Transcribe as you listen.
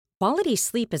Quality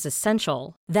sleep is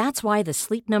essential. That's why the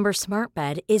Sleep Number Smart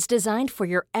Bed is designed for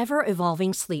your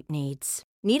ever-evolving sleep needs.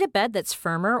 Need a bed that's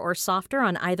firmer or softer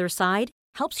on either side?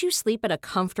 Helps you sleep at a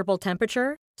comfortable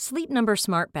temperature? Sleep Number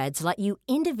Smart Beds let you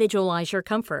individualize your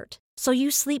comfort, so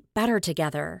you sleep better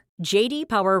together. J.D.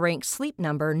 Power ranks Sleep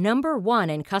Number number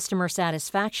 1 in customer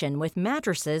satisfaction with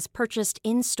mattresses purchased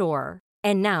in-store.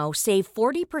 And now, save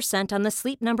 40% on the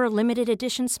Sleep Number Limited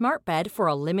Edition Smart Bed for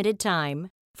a limited time.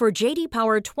 For J.D.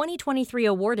 Power 2023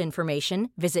 award information,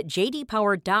 visit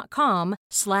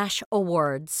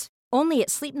jdpower.com/awards. Only at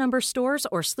Sleep Number stores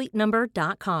or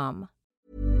sleepnumber.com.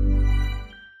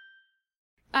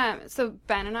 So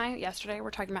Ben and I yesterday were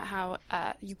talking about how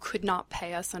you could not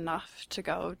pay us enough to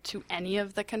go to any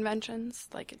of the conventions.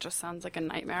 Like, it just sounds like a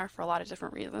nightmare for a lot of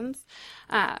different reasons.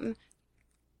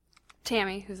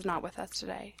 Tammy, who's not with us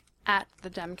today, at the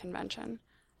Dem convention,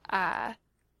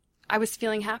 I was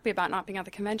feeling happy about not being at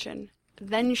the convention.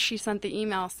 Then she sent the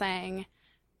email saying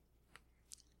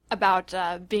about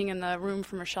being in the room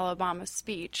for Michelle Obama's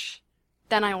speech.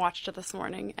 Then I watched it this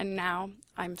morning, and now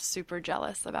I'm super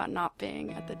jealous about not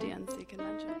being at the DNC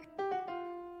convention.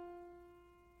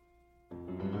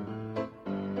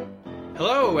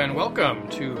 Hello, and welcome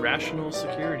to Rational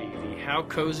Security, the How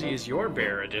Cozy Is Your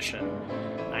Bear edition.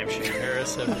 I'm Shane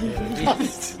Harris of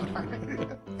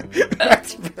the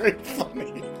That's very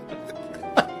funny.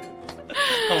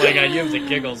 Oh my god, you have the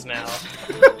giggles now.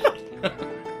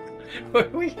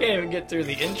 We can't even get through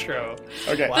the intro.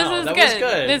 Okay. Wow, this is that was good.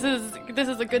 good. This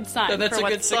is a good sign. That's for a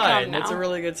good what's to come sign. now. That's a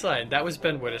really good sign. That was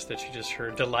Ben Wittes that you just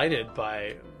heard, delighted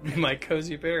by my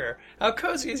cozy bear. How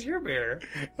cozy is your bear?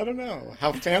 I don't know.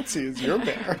 How fancy is your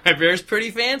bear? My bear's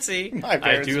pretty fancy. My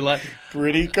bear's I do like.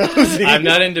 pretty cozy. I'm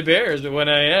not into bears, but when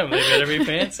I am, they better be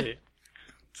fancy.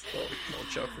 It's a little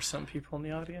joke for some people in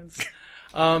the audience.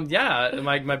 Yeah,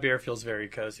 my bear feels very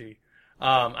cozy.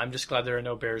 I'm just glad there are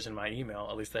no bears in my email.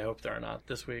 At least I hope there are not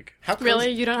this week. How cozy?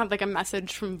 Really? You don't have like a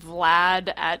message from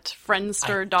Vlad at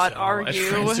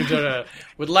friendster.ru?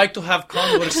 Would like to have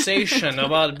conversation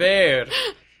about bear.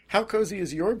 How cozy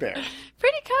is your bear?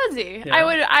 Pretty cozy.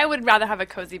 Yeah. I would rather have a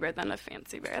cozy bear than a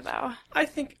fancy bear, though. I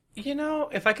think,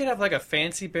 if I could have like a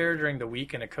fancy bear during the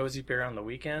week and a cozy bear on the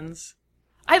weekends.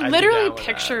 I I'd literally be down with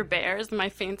picture that. bears. My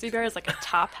fancy bear is like a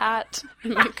top hat,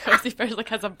 and my cozy bear like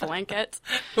has a blanket,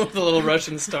 With a little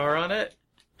Russian star on it.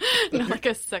 and like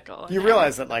a sickle. You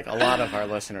realize that like a lot of our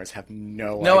listeners have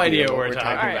no idea what we're talking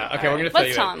Alright, about. Okay, alright. we're going to fill Let's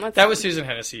you tell in. him, let's That tell was him. Susan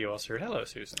Hennessy you also heard. Hello,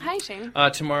 Susan. Hi, Shane.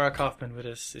 Tamara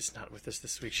Kaufman-Wittes is not with us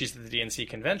this week. She's at the DNC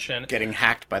convention. Getting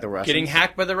hacked by the Russians. Getting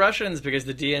hacked by the Russians because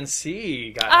the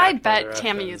DNC got I hacked by the bet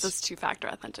Tammy Russians. uses two-factor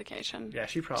authentication. Yeah,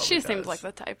 she probably She does. seems like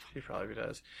the type. She probably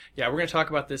does. Yeah, we're going to talk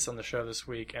about this on the show this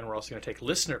week, and we're also going to take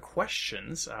listener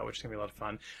questions, which is going to be a lot of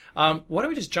fun. Why don't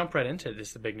we just jump right into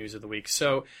this, the big news of the week?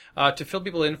 So, to fill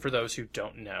people in for those who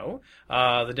don't know,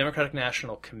 the Democratic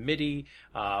National Committee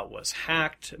was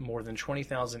hacked. More than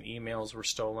 20,000 emails were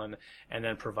stolen and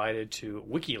then provided to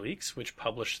WikiLeaks, which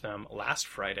published them last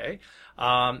Friday.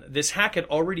 This hack had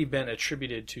already been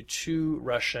attributed to two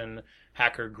Russian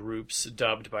hacker groups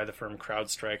dubbed by the firm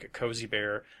CrowdStrike Cozy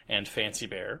Bear and Fancy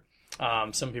Bear.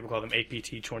 Some people call them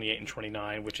APT 28 and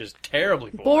 29, which is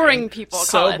terribly boring. Boring people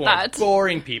call it that.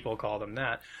 Boring people call them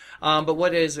that. But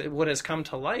what has come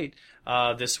to light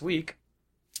this week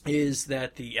is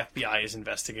that the FBI is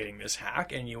investigating this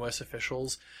hack, and U.S.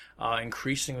 officials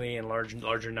increasingly in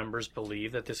larger numbers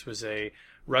believe that this was a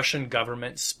Russian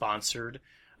government-sponsored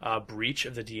breach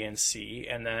of the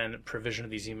DNC and then provision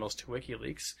of these emails to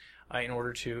WikiLeaks in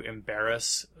order to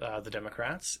embarrass the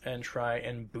Democrats and try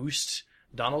and boost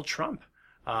Donald Trump,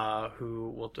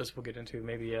 who, as we'll get into,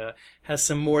 maybe has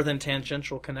some more than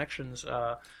tangential connections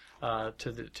to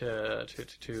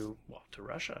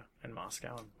Russia and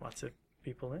Moscow and lots of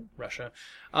people in Russia.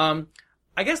 I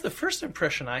guess the first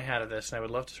impression I had of this, and I would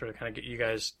love to sort of kind of get you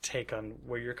guys' take on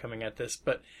where you're coming at this,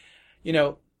 but,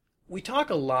 we talk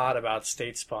a lot about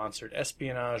state-sponsored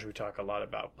espionage. We talk a lot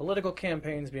about political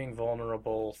campaigns being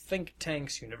vulnerable, think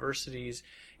tanks, universities.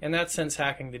 In that sense,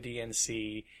 hacking the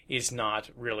DNC is not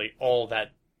really all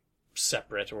that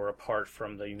separate or apart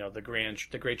from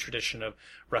the great tradition of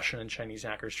Russian and Chinese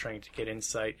hackers trying to get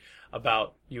insight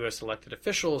about U.S. elected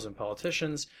officials and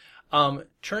politicians.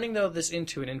 Turning, though, this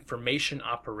into an information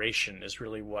operation is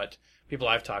really what people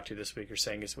I've talked to this week are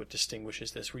saying is what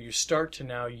distinguishes this, where you start to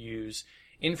now use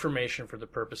information for the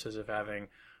purposes of having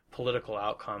political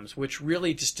outcomes, which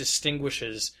really just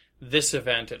distinguishes this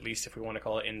event, at least if we want to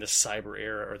call it in the cyber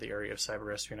era or the area of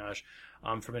cyber espionage,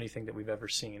 from anything that we've ever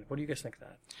seen. What do you guys think of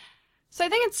that? So I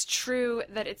think it's true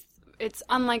that it's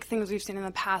unlike things we've seen in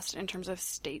the past in terms of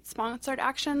state-sponsored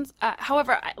actions.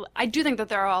 However, I do think that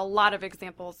there are a lot of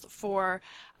examples for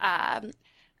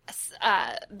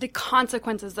the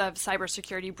consequences of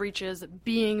cybersecurity breaches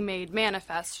being made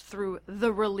manifest through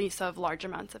the release of large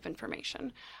amounts of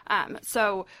information.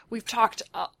 So we've talked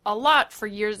a lot for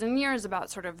years and years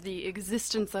about sort of the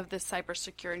existence of this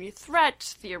cybersecurity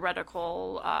threat,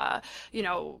 theoretical,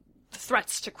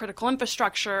 threats to critical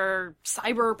infrastructure,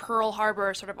 cyber Pearl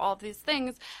Harbor, sort of all of these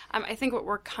things. I think what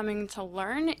we're coming to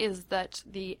learn is that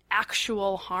the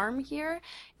actual harm here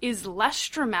is less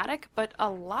dramatic, but a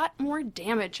lot more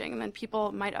damaging than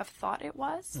people might have thought it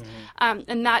was.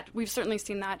 And that we've certainly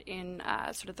seen that in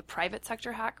sort of the private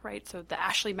sector hack, right? So the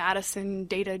Ashley Madison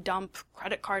data dump,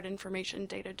 credit card information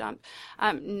data dump.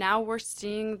 Now we're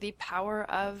seeing the power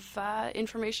of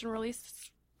information release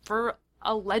for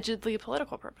allegedly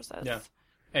political purposes. Yeah.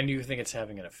 And you think it's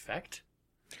having an effect?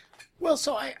 Well,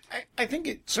 so I think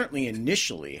it certainly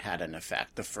initially had an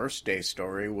effect. The first day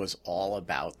story was all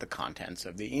about the contents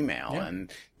of the email,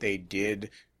 and they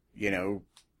did,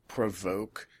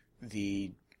 provoke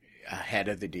the head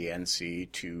of the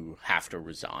DNC to have to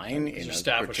resign. Your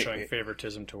staff was showing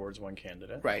favoritism towards one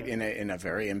candidate. Right, in a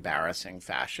very embarrassing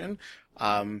fashion.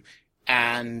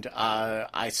 And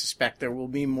I suspect there will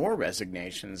be more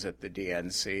resignations at the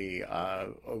DNC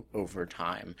over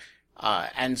time.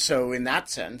 And so in that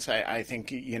sense, I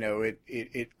think,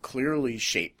 it clearly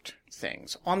shaped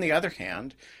things. On the other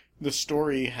hand, the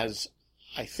story has,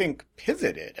 I think,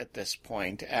 pivoted at this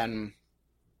point and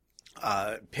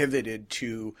pivoted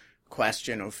to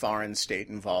question of foreign state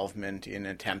involvement in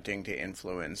attempting to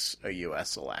influence a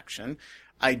U.S. election.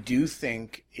 I do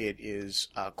think it is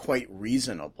quite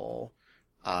reasonable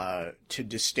to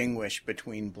distinguish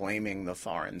between blaming the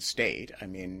foreign state. I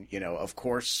mean, of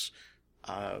course,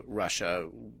 Russia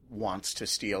wants to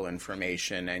steal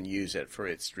information and use it for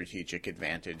its strategic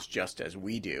advantage, just as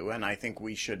we do. And I think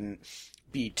we shouldn't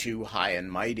be too high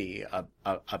and mighty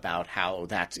about how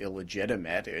that's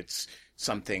illegitimate. It's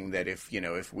something that if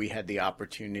we had the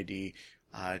opportunity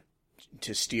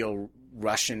to steal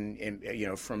Russian,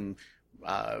 from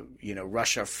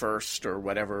Russia First or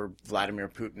whatever Vladimir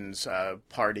Putin's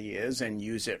party is, and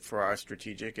use it for our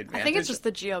strategic advantage. I think it's just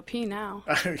the GOP now.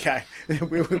 Okay,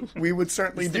 we would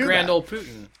certainly it's do the grand that. old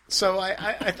Putin. So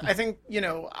I think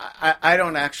I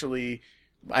don't actually.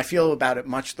 I feel about it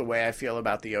much the way I feel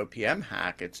about the OPM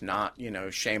hack. It's not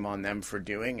shame on them for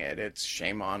doing it. It's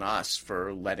shame on us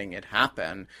for letting it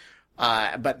happen.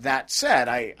 But that said,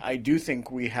 I do think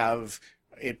we have.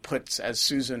 It puts, as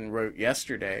Susan wrote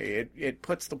yesterday, it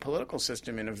puts the political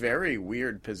system in a very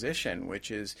weird position,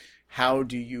 which is how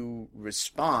do you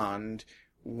respond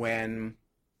when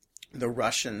the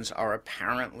Russians are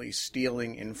apparently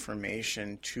stealing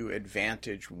information to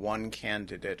advantage one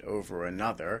candidate over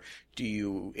another? Do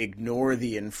you ignore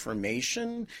the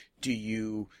information? Do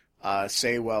you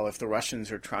say, well, if the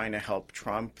Russians are trying to help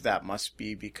Trump, that must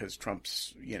be because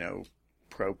Trump's,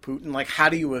 pro-Putin? Like, how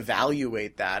do you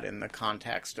evaluate that in the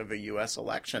context of a U.S.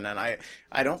 election? And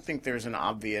I don't think there's an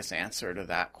obvious answer to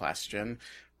that question.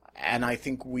 And I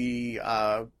think we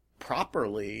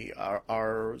properly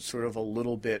are sort of a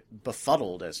little bit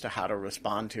befuddled as to how to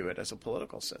respond to it as a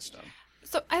political system.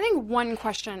 So I think one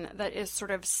question that is sort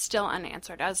of still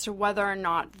unanswered as to whether or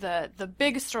not the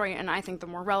big story, and I think the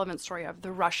more relevant story of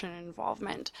the Russian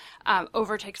involvement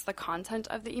overtakes the content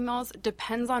of the emails,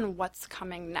 depends on what's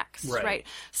coming next, right?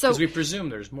 So because we presume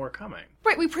there's more coming.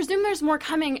 Right, we presume there's more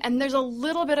coming, and there's a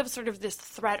little bit of sort of this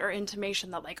threat or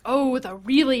intimation that, like, oh, the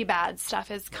really bad stuff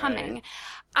is coming. Right.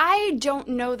 I don't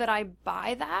know that I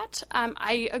buy that.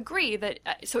 I agree that,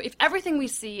 so if everything we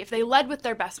see, if they led with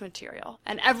their best material,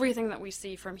 and everything that we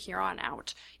see from here on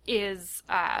out is,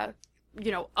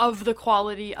 of the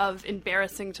quality of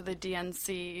embarrassing to the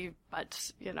DNC,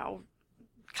 but,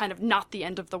 kind of not the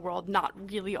end of the world, not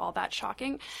really all that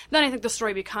shocking, then I think the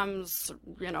story becomes,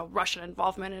 Russian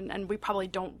involvement, and we probably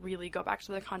don't really go back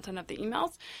to the content of the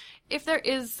emails. If there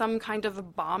is some kind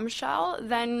of bombshell,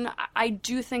 then I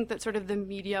do think that sort of the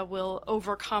media will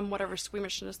overcome whatever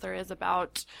squeamishness there is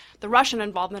about the Russian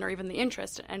involvement or even the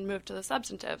interest and move to the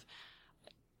substantive.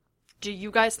 Do you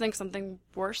guys think something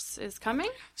worse is coming?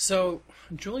 So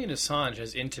Julian Assange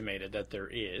has intimated that there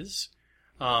is,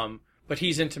 but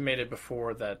he's intimated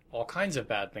before that all kinds of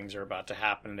bad things are about to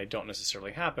happen and they don't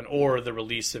necessarily happen, or the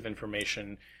release of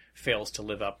information fails to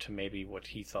live up to maybe what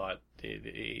he thought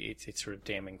it's sort of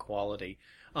damning quality.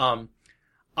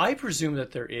 I presume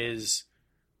that there is,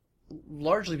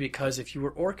 largely because if you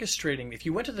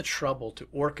went to the trouble to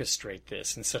orchestrate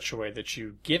this in such a way that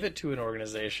you give it to an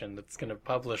organization that's going to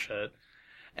publish it,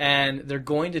 And they're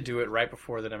going to do it right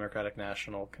before the Democratic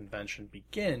National Convention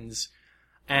begins.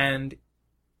 And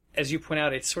as you point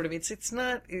out, it's sort of it's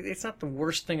not the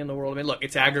worst thing in the world. I mean, look,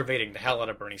 it's aggravating the hell out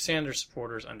of Bernie Sanders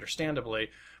supporters, understandably.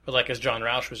 But like as John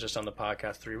Roush was just on the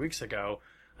podcast 3 weeks ago,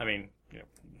 I mean,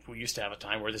 we used to have a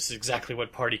time where this is exactly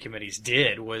what party committees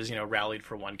did, was, rallied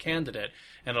for one candidate.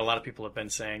 And a lot of people have been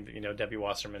saying that, Debbie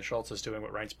Wasserman Schultz is doing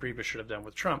what Reince Priebus should have done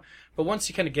with Trump. But once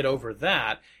you kind of get over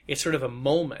that, it's sort of a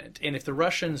moment. And if the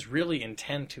Russians really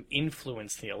intend to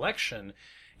influence the election,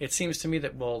 it seems to me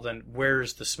that, well, then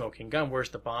where's the smoking gun?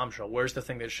 Where's the bombshell? Where's the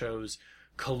thing that shows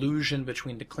collusion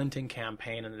between the Clinton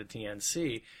campaign and the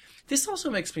DNC? This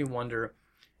also makes me wonder,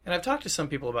 and I've talked to some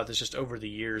people about this just over the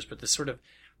years, but this sort of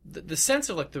the sense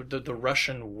of like the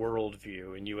Russian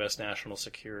worldview in U.S. national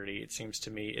security, it seems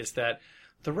to me, is that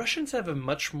the Russians have a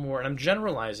much more, and I'm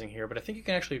generalizing here, but I think you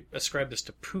can actually ascribe this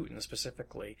to Putin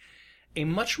specifically, a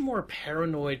much more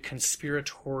paranoid,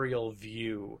 conspiratorial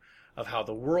view of how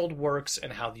the world works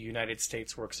and how the United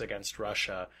States works against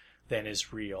Russia than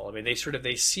is real. I mean,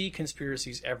 they see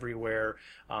conspiracies everywhere.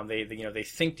 They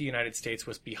think the United States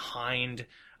was behind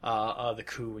the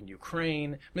coup in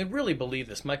Ukraine. I mean, really believe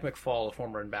this. Mike McFaul, a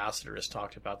former ambassador, has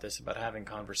talked about this, about having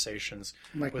conversations.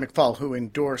 Mike McFaul, who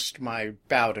endorsed my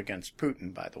bout against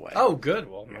Putin, by the way. Oh, good.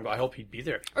 Well, I hope he'd be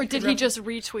there. Or did he just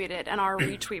retweet it and our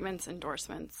retweetments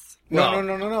endorsements?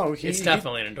 No. It's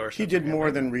definitely an endorsement. He did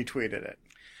more than retweeted it.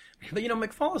 But,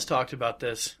 McFaul has talked about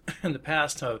this in the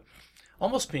past of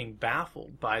almost being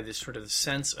baffled by this sort of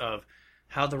sense of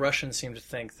how the Russians seem to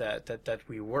think that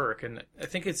we work. And I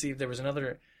think there was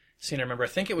another scene I remember, I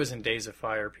think it was in Days of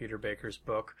Fire, Peter Baker's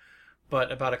book,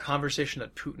 but about a conversation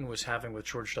that Putin was having with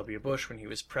George W. Bush when he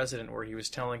was president, where he was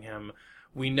telling him,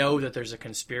 we know that there's a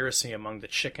conspiracy among the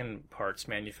chicken parts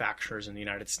manufacturers in the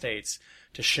United States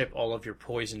to ship all of your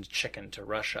poisoned chicken to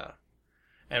Russia.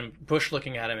 And Bush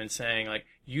looking at him and saying, like,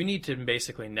 you need to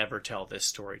basically never tell this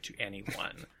story to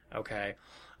anyone, okay?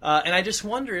 And I just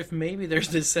wonder if maybe there's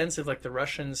this sense of, like, the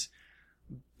Russians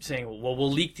saying, well,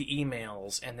 we'll leak the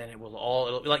emails, and then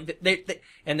it'll like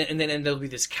and then there'll be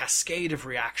this cascade of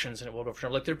reactions, and it will go for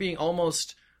Trump. Like they're being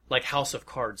almost like House of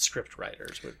Cards script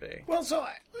writers would be. Well, so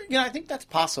I think that's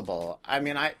possible. I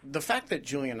mean, the fact that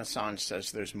Julian Assange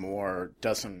says there's more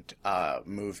doesn't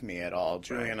move me at all.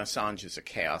 Julian Assange is a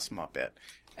chaos muppet,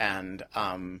 and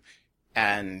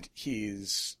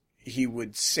he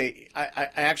would say, I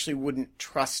actually wouldn't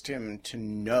trust him to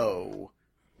know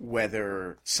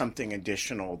whether something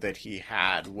additional that he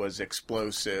had was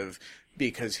explosive,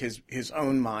 because his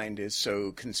own mind is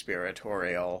so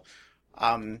conspiratorial.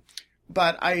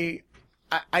 But I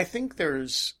think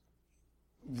there's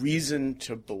reason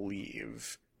to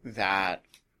believe that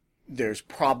there's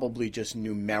probably just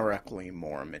numerically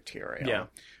more material. Yeah.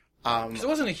 Because it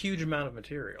wasn't a huge amount of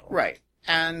material. Right.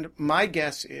 And my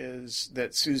guess is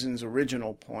that Susan's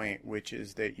original point, which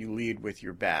is that you lead with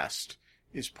your best,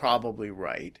 is probably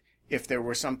right. If there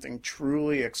were something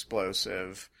truly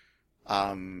explosive,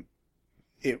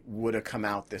 it would have come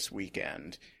out this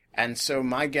weekend. And so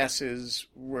my guess is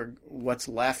what's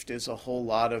left is a whole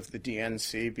lot of the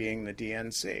DNC being the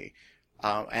DNC,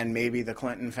 and maybe the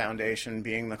Clinton Foundation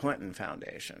being the Clinton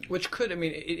Foundation. Which could, to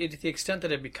the extent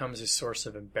that it becomes a source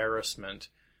of embarrassment,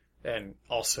 and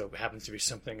also happens to be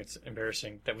something that's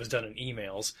embarrassing that was done in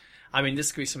emails. I mean,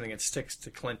 this could be something that sticks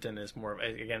to Clinton as more,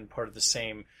 again, part of the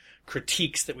same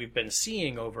critiques that we've been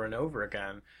seeing over and over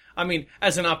again. I mean,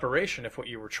 as an operation, if what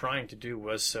you were trying to do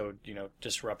was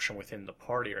disruption within the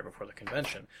party right before the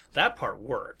convention, that part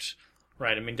worked,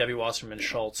 right? I mean, Debbie Wasserman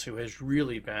Schultz, who has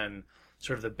really been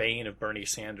sort of the bane of Bernie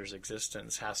Sanders'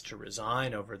 existence, has to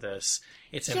resign over this.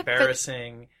 It's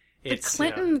embarrassing. The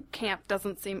Clinton camp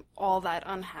doesn't seem all that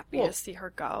unhappy to see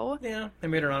her go. Yeah, they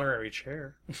made her honorary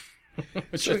chair.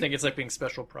 Which I think it's like being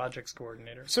special projects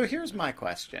coordinator. So here's my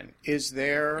question. Is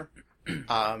there,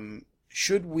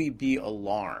 should we be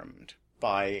alarmed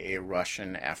by a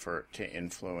Russian effort to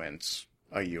influence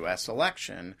a U.S.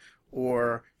 election?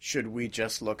 Or should we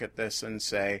just look at this and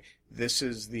say, this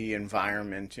is the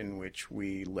environment in which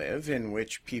we live, in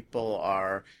which people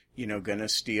are going to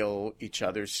steal each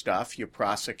other's stuff. You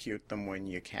prosecute them when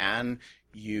you can.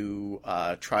 You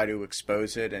try to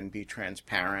expose it and be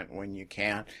transparent when you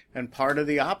can. And part of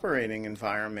the operating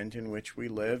environment in which we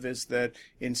live is that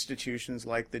institutions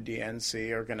like the DNC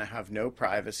are going to have no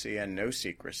privacy and no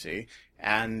secrecy,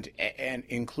 and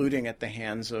including at the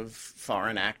hands of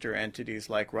foreign actor entities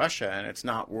like Russia. And it's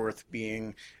not worth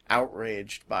being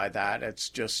outraged by that. It's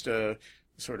just a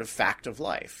sort of fact of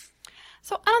life.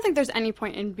 So I don't think there's any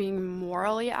point in being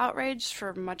morally outraged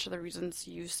for much of the reasons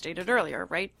you stated earlier,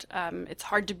 right? It's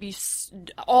hard to be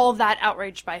all that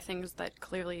outraged by things that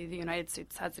clearly the United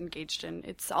States has engaged in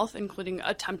itself, including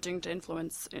attempting to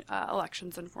influence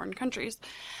elections in foreign countries.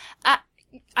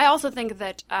 I also think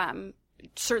that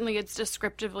certainly it's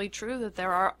descriptively true that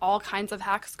there are all kinds of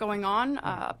hacks going on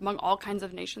among all kinds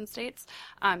of nation states.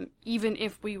 Even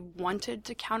if we wanted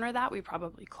to counter that, we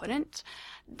probably couldn't.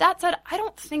 That said, I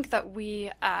don't think that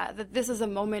that this is a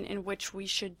moment in which we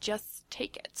should just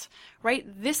take it, right?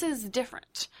 This is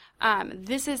different.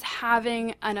 This is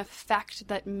having an effect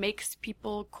that makes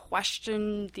people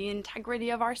question the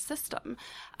integrity of our system.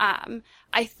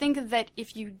 I think that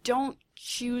if you don't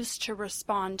choose to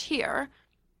respond here,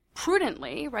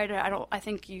 prudently, right? I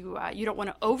think you don't want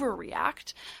to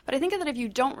overreact, but I think that if you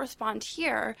don't respond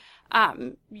here,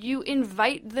 you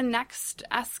invite the next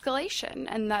escalation,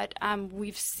 and that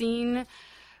we've seen,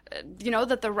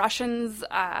 that the Russians,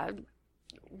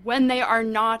 when they are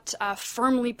not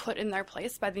firmly put in their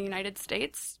place by the United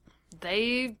States,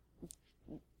 they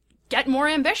get more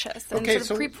ambitious and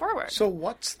creep forward. So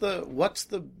what's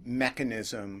the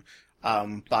mechanism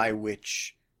by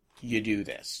which you do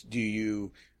this? Do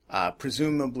you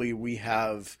presumably we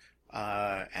have,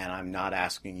 and I'm not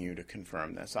asking you to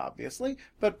confirm this, obviously,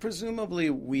 but presumably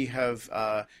we have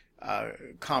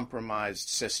compromised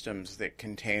systems that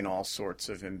contain all sorts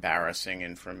of embarrassing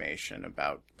information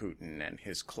about Putin and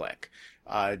his clique.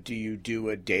 Do you do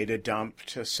a data dump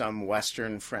to some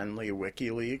Western-friendly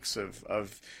WikiLeaks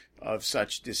of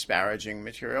such disparaging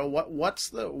material? What's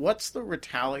the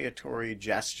retaliatory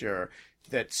gesture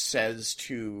that says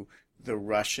to the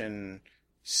Russian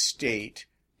state,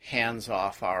 hands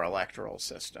off our electoral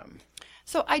system?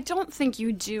 So I don't think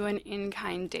you do an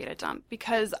in-kind data dump,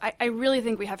 because I really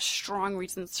think we have strong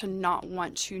reasons to not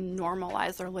want to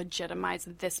normalize or legitimize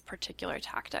this particular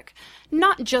tactic.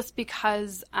 Not just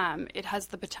because it has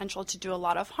the potential to do a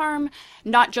lot of harm,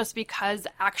 not just because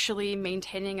actually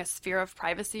maintaining a sphere of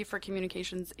privacy for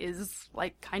communications is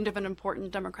kind of an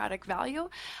important democratic value,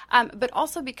 but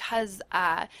also because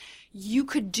you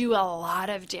could do a lot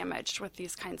of damage with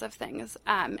these kinds of things.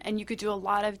 And you could do a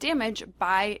lot of damage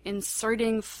by inserting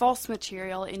false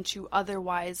material into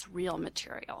otherwise real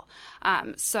material.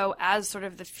 So as sort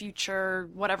of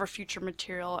whatever future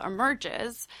material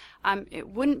emerges, it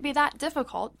wouldn't be that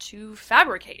difficult to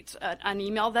fabricate an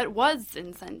email that was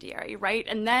incendiary, right?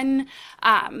 And then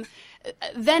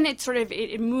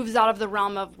it moves out of the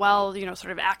realm of,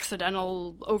 sort of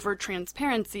accidental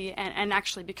over-transparency and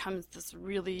actually becomes this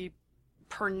really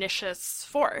pernicious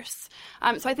force.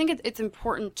 So I think it's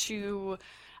important to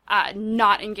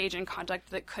not engage in conduct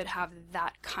that could have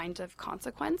that kind of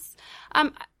consequence.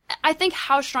 I think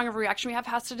how strong of a reaction we have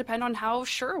has to depend on how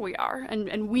sure we are,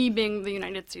 and we being the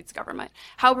United States government,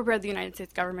 how prepared the United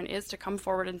States government is to come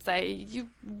forward and say,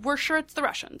 we're sure it's the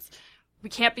Russians. We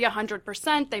can't be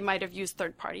 100%. They might have used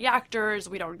third-party actors.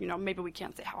 We don't, maybe we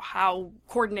can't say how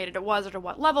coordinated it was or to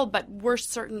what level, but we're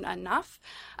certain enough.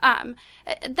 Then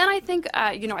I think,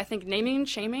 I think naming and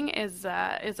shaming is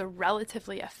a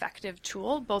relatively effective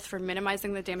tool, both for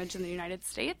minimizing the damage in the United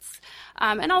States,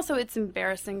 and also it's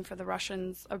embarrassing for the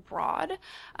Russians abroad.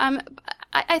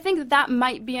 I think that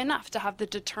might be enough to have the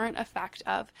deterrent effect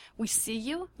of, we see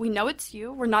you, we know it's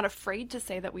you, we're not afraid to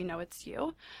say that we know it's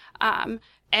you,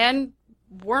 and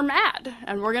we're mad,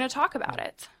 and we're going to talk about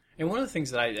it. And one of the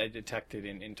things that I detected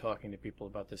in talking to people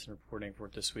about this and reporting for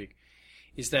it this week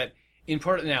is that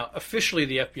now, officially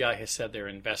the FBI has said they're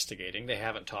investigating. They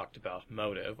haven't talked about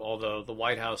motive, although the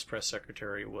White House press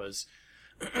secretary was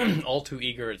all too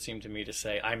eager, it seemed to me, to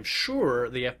say, I'm sure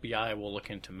the FBI will look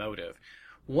into motive.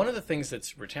 One of the things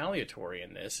that's retaliatory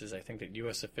in this is I think that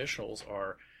U.S. officials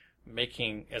are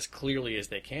making as clearly as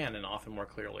they can, and often more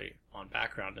clearly on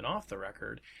background and off the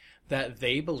record, that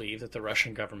they believe that the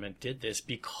Russian government did this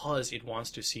because it wants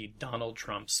to see Donald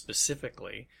Trump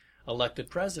specifically elected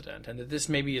president, and that this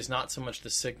maybe is not so much the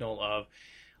signal of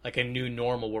a new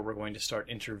normal where we're going to start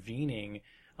intervening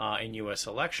in U.S.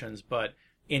 elections, but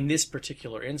in this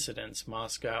particular incident,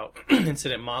 Moscow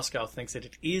thinks that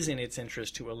it is in its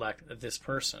interest to elect this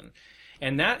person.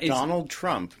 And that is Donald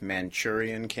Trump,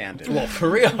 Manchurian Candidate. Well, for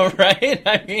real, right?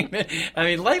 I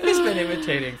mean, life has been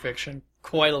imitating fiction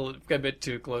quite a bit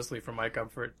too closely for my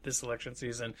comfort this election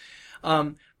season.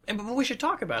 But we should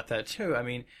talk about that too. I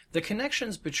mean, the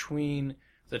connections between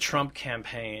the Trump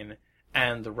campaign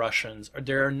and the Russians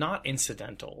they're not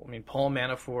incidental. I mean, Paul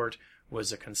Manafort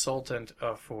was a consultant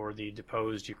for the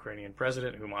deposed Ukrainian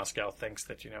president, who Moscow thinks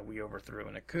that we overthrew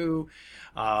in a coup,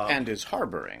 and is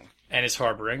harboring.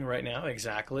 Right now,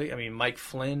 exactly. I mean, Mike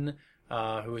Flynn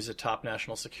who is a top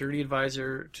national security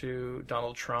advisor to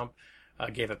Donald Trump,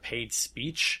 gave a paid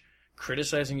speech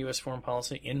criticizing U.S. foreign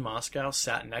policy in Moscow,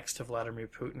 sat next to Vladimir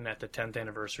Putin at the 10th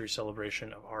anniversary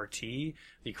celebration of RT,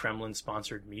 the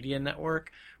Kremlin-sponsored media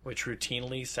network, which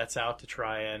routinely sets out to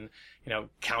try and,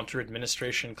 counter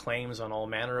administration claims on all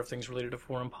manner of things related to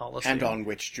foreign policy. And on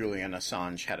which Julian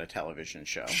Assange had a television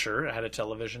show. Sure, it had a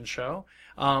television show.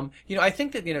 I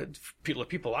think that,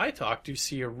 people I talk to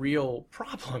see a real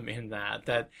problem in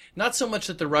that not so much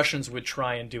that the Russians would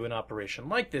try and do an operation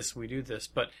like this, we do this,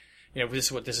 but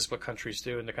this is what countries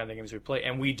do and the kind of games we play,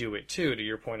 and we do it too. To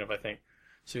your point of, I think,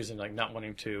 Susan, not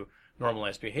wanting to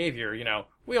normalize behavior,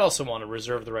 we also want to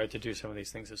reserve the right to do some of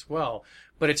these things as well.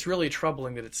 But it's really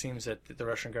troubling that it seems that the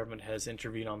Russian government has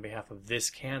intervened on behalf of this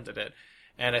candidate,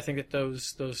 and I think that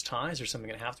those ties are something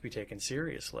that have to be taken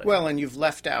seriously. Well, and you've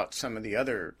left out some of the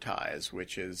other ties,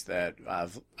 which is that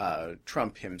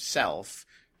Trump himself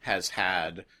has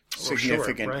had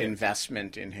significant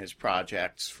investment in his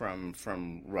projects from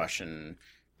Russian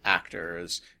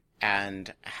actors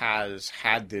and has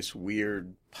had this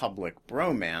weird public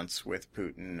bromance with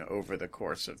Putin over the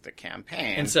course of the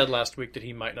campaign. And said last week that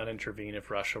he might not intervene if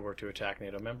Russia were to attack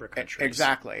NATO member countries.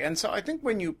 Exactly. And so I think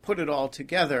when you put it all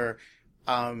together,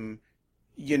 the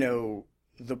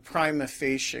prima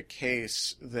facie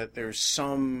case that there's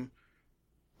some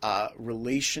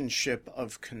relationship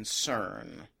of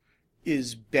concern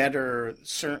is better,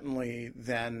 certainly,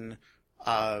 than,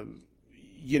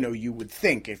 you would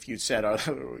think if you said,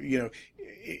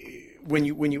 when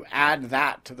you add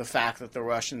that to the fact that the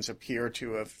Russians appear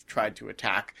to have tried to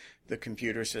attack the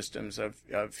computer systems of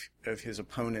his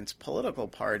opponent's political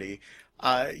party,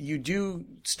 you do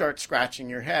start scratching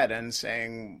your head and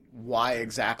saying, why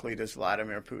exactly does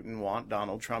Vladimir Putin want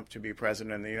Donald Trump to be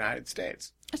president of the United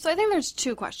States? So I think there's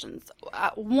two questions.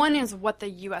 One is what the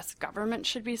U.S. government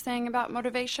should be saying about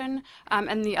motivation,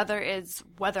 and the other is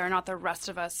whether or not the rest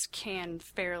of us can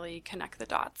fairly connect the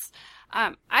dots.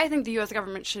 I think the U.S.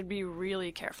 government should be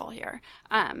really careful here.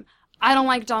 I don't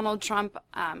like Donald Trump.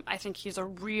 I think he's a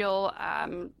real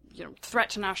threat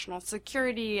to national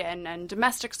security and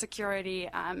domestic security,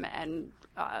 and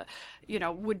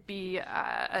would be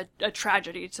a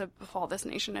tragedy to befall this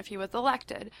nation if he was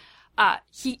elected.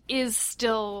 He is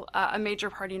still a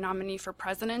major party nominee for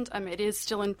president. It is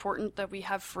still important that we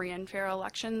have free and fair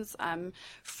elections,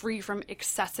 free from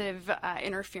excessive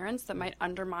interference that might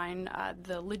undermine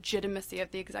the legitimacy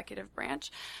of the executive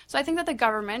branch. So I think that the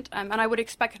government, and I would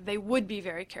expect they would be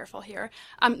very careful here,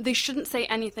 they shouldn't say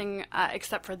anything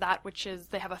except for that which is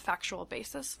they have a factual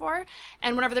basis for.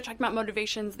 And whenever they're talking about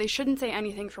motivations, they shouldn't say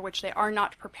anything for which they are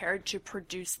not prepared to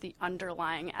produce the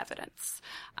underlying evidence.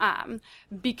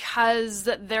 Because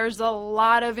there's a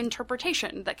lot of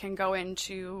interpretation that can go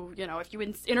into, if you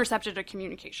intercepted a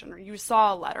communication or you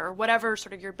saw a letter or whatever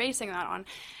sort of you're basing that on.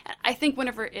 I think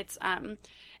whenever it's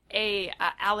a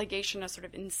allegation as sort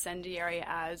of incendiary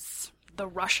as the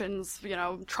Russians,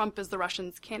 Trump is the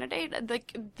Russians' candidate,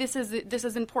 like this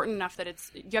is important enough that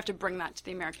you have to bring that to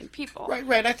the American people.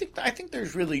 Right. I think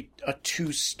there's really a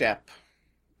two-step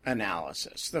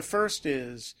analysis. The first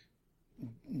is,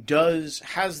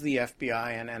 has the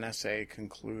FBI and NSA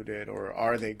concluded, or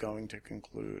are they going to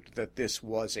conclude, that this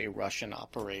was a Russian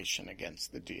operation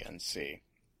against the DNC?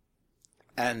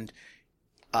 And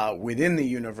within the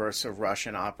universe of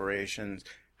Russian operations,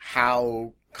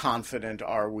 how confident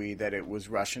are we that it was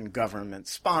Russian government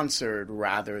sponsored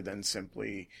rather than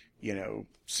simply,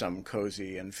 some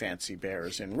cozy and fancy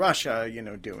bears in Russia,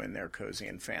 doing their cozy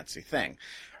and fancy thing?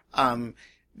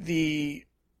 The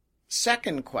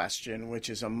second question, which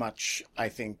is a much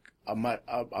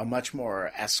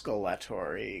more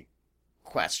escalatory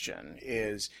question,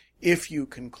 is if you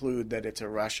conclude that it's a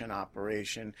Russian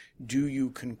operation, do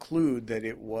you conclude that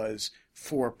it was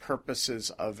for purposes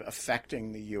of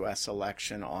affecting the U.S.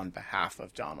 election on behalf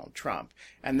of Donald Trump?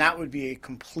 And that would be a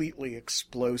completely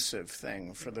explosive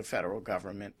thing for the federal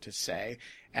government to say.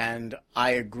 And I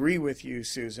agree with you,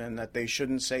 Susan, that they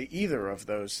shouldn't say either of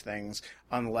those things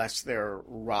unless they're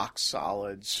rock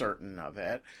solid certain of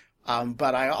it.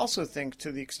 But I also think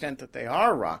to the extent that they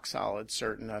are rock solid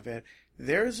certain of it,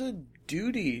 there's a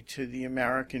duty to the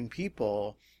American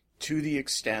people to the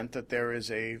extent that there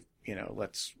is a,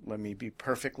 let me be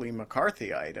perfectly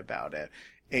McCarthyite about it,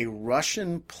 a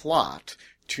Russian plot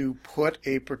to put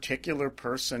a particular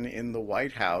person in the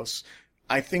White House.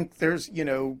 I think there's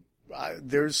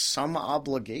some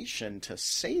obligation to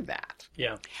say that.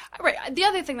 Yeah. Right. The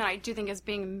other thing that I do think is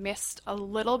being missed a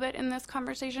little bit in this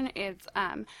conversation is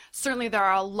certainly there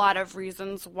are a lot of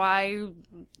reasons why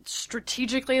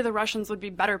strategically the Russians would be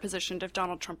better positioned if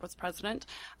Donald Trump was president.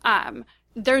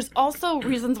 There's also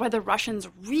reasons why the Russians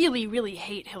really, really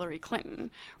hate Hillary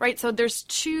Clinton, right? So there's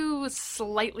two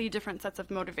slightly different sets of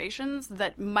motivations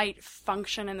that might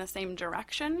function in the same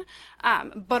direction,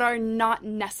 but are not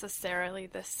necessarily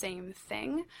the same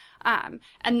thing.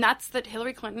 And that's that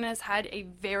Hillary Clinton has had a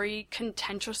very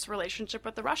contentious relationship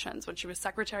with the Russians. When she was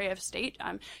Secretary of State,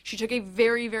 she took a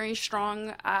very, very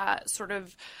strong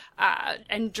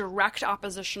and direct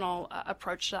oppositional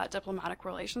approach to that diplomatic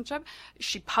relationship.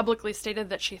 She publicly stated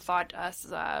that she thought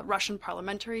Russian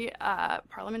parliamentary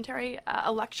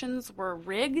elections were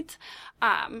rigged.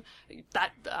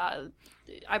 That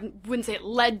I wouldn't say it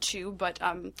led to, but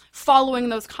following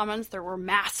those comments, there were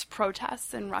mass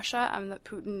protests in Russia that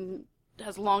Putin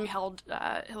has long held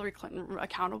Hillary Clinton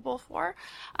accountable for.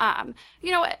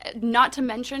 Not to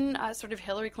mention sort of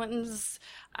Hillary Clinton's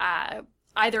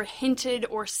either hinted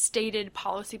or stated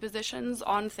policy positions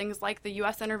on things like the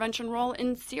U.S. intervention role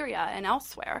in Syria and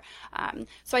elsewhere.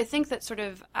 So I think that sort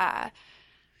of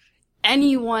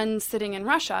anyone sitting in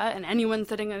Russia and anyone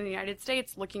sitting in the United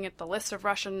States looking at the list of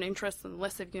Russian interests and the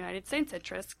list of United States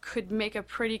interests could make a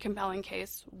pretty compelling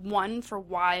case, one, for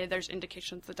why there's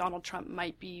indications that Donald Trump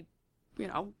might be,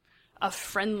 a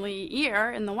friendly ear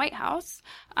in the White House.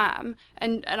 And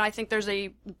I think there's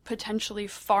a potentially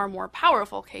far more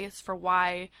powerful case for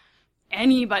why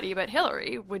anybody but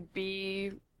Hillary would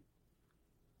be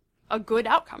a good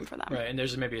outcome for them. Right, and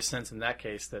there's maybe a sense in that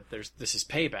case that this is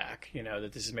payback,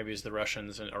 that this is maybe the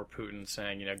Russians or Putin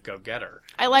saying, go get her.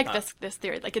 I like this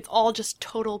theory. Like, it's all just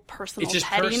total personal it's just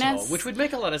pettiness. Personal, which would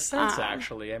make a lot of sense,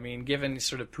 actually. I mean, given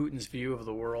sort of Putin's view of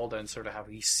the world and sort of how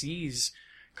he sees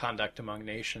conduct among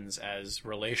nations as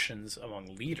relations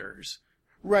among leaders.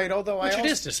 Right, although it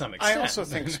is to some extent. I also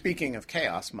think, speaking of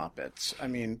chaos Muppets, I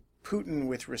mean, Putin,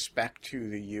 with respect to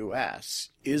the U.S.,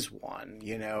 is one,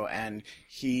 and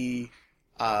he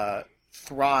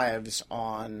thrives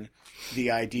on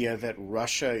the idea that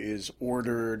Russia is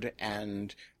ordered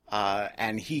and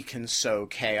he can sow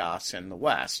chaos in the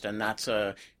West. And that's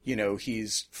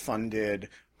he's funded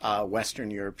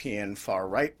Western European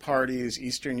far-right parties,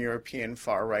 Eastern European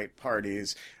far-right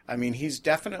parties. I mean, he's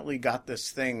definitely got this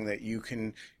thing that you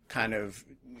can kind of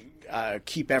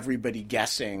keep everybody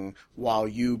guessing while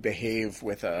you behave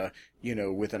with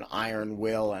with an iron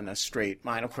will and a straight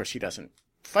mind. Of course, he doesn't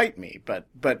fight me, but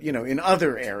in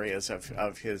other areas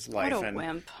of his life. What a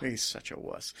wimp. He's such a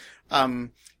wuss. I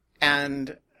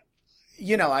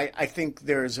think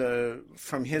there's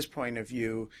from his point of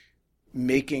view,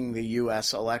 making the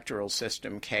U.S. electoral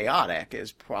system chaotic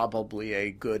is probably a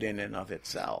good in and of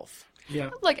itself.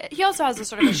 Yeah. Like, he also has a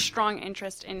sort of a strong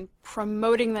interest in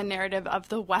promoting the narrative of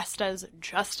the West as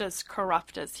just as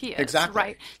corrupt as he is. Exactly.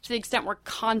 Right? To the extent we're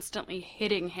constantly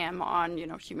hitting him on,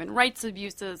 human rights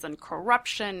abuses and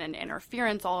corruption and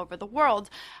interference all over the world.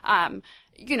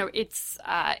 It's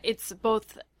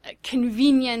both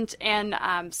convenient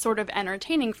and sort of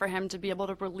entertaining for him to be able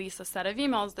to release a set of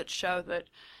emails that show that,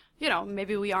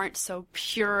 maybe we aren't so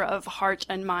pure of heart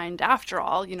and mind after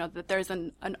all, that there's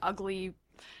an ugly,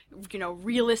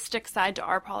 realistic side to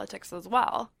our politics as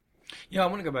well. Yeah, I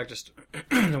want to go back just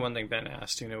to one thing Ben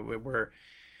asked, where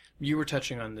you were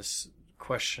touching on this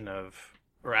question of,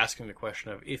 or asking the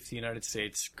question of, if the United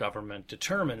States government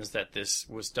determines that this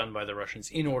was done by the Russians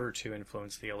in order to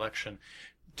influence the election,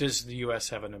 does the U.S.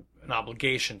 have an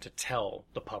obligation to tell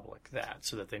the public that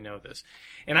so that they know this?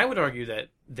 And I would argue that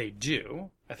they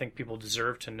do. I think people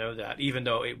deserve to know that, even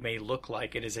though it may look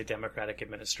like it is a Democratic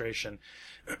administration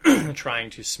trying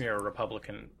to smear a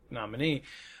Republican nominee.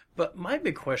 But my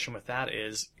big question with that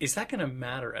is that going to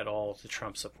matter at all to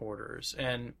Trump supporters?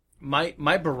 And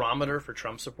my barometer for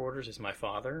Trump supporters is my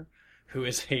father, who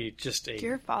is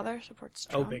Your father supports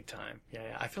Trump? Oh, big time.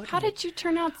 Yeah. I feel like How did you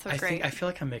turn out so great? I feel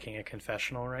like I'm making a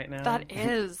confessional right now. That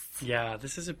is. Yeah,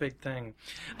 this is a big thing.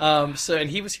 And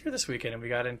he was here this weekend, and we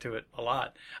got into it a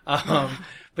lot.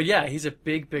 But yeah, he's a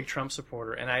big, big Trump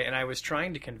supporter, and I was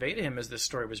trying to convey to him as this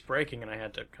story was breaking, and I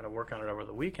had to kind of work on it over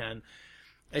the weekend.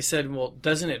 I said, well,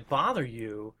 doesn't it bother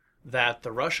you that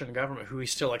the Russian government, who he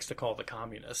still likes to call the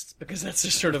communists, because that's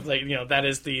just sort of like, that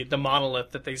is the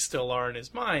monolith that they still are in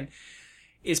his mind,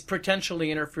 is potentially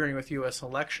interfering with U.S.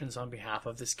 elections on behalf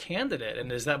of this candidate?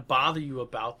 And does that bother you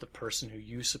about the person who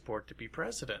you support to be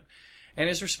president? And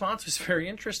his response was very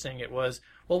interesting. It was,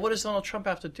 well, what does Donald Trump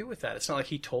have to do with that? It's not like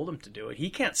he told him to do it. He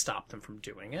can't stop them from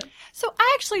doing it. So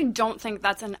I actually don't think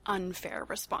that's an unfair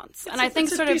response. And I think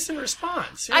it's a decent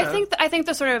response. Yeah. I think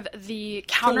the sort of the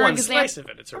counterexample. For one slice of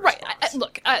it, it's a response.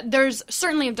 Right. There's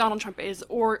certainly, if Donald Trump is,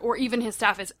 or even his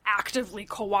staff is actively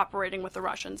cooperating with the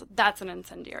Russians, that's an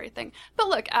incendiary thing. But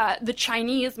look, the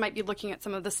Chinese might be looking at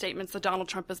some of the statements that Donald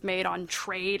Trump has made on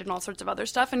trade and all sorts of other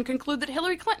stuff and conclude that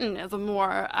Hillary Clinton is a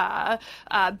more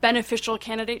beneficial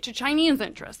candidate to Chinese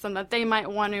interests and that they might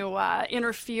want to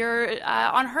interfere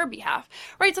on her behalf.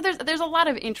 Right. So there's a lot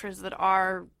of interests that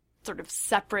are sort of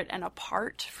separate and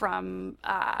apart from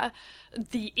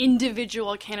the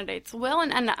individual candidate's will.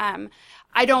 And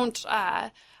I don't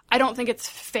think it's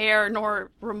fair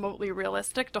nor remotely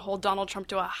realistic to hold Donald Trump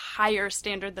to a higher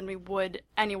standard than we would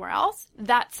anywhere else.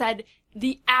 That said,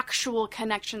 the actual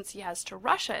connections he has to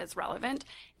Russia is relevant,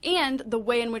 and the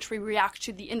way in which we react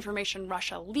to the information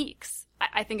Russia leaks.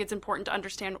 I think it's important to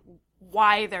understand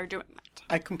why they're doing that.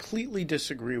 I completely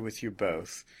disagree with you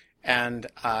both. And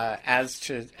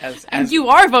and you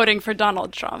are voting for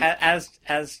Donald Trump. As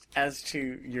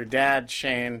to your dad,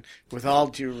 Shane, with all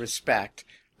due respect,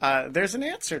 there's an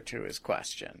answer to his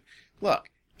question. Look,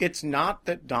 it's not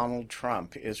that Donald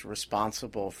Trump is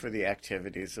responsible for the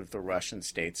activities of the Russian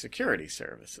state security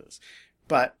services.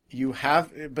 But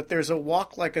there's a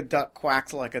walk like a duck,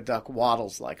 quacks like a duck,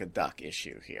 waddles like a duck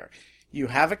issue here. You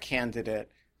have a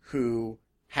candidate who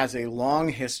has a long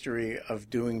history of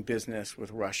doing business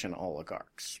with Russian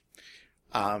oligarchs,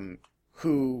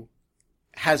 who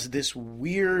has this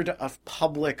weird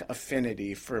public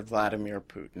affinity for Vladimir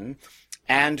Putin,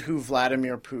 and who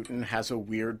Vladimir Putin has a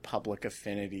weird public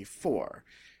affinity for,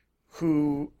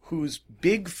 whose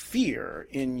big fear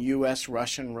in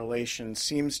U.S.-Russian relations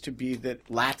seems to be that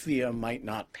Latvia might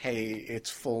not pay its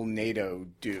full NATO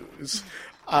dues,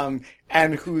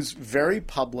 and who's very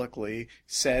publicly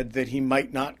said that he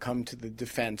might not come to the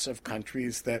defense of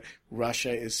countries that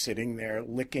Russia is sitting there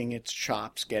licking its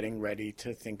chops, getting ready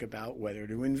to think about whether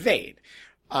to invade.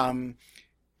 And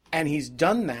he's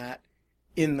done that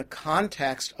in the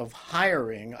context of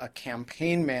hiring a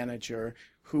campaign manager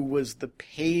who was the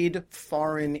paid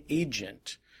foreign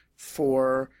agent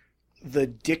for the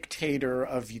dictator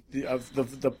of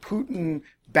the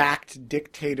Putin-backed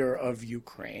dictator of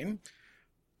Ukraine.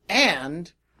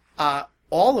 And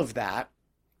all of that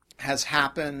has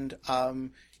happened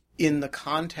in the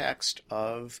context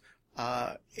of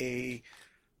a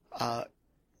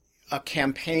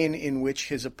campaign in which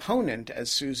his opponent, as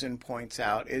Susan points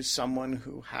out, is someone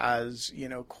who has,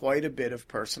 quite a bit of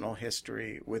personal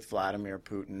history with Vladimir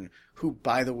Putin, who,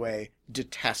 by the way,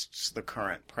 detests the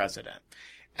current president.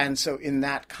 And so in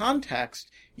that context,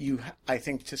 I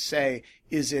think to say,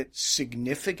 is it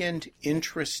significant,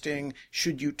 interesting?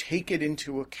 Should you take it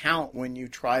into account when you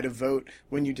decide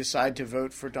to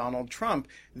vote for Donald Trump,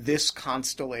 this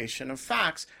constellation of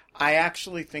facts? I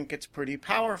actually think it's pretty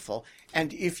powerful.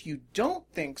 And if you don't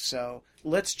think so,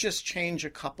 let's just change a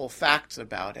couple facts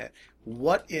about it.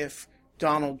 What if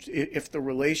the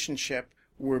relationship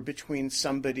were between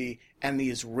somebody and the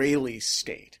Israeli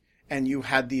state, and you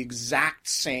had the exact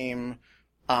same,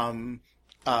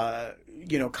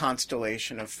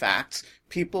 constellation of facts?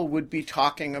 People would be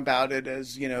talking about it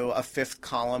as, a fifth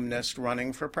columnist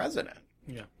running for president.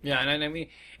 Yeah,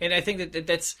 and I think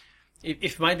that's.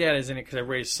 If my dad is in it, because I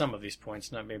raised some of these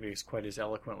points, not maybe as quite as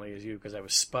eloquently as you, because I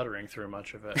was sputtering through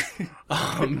much of it.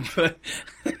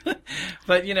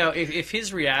 But if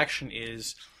his reaction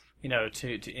is,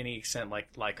 to any extent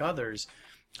like others,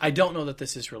 I don't know that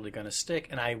this is really going to stick.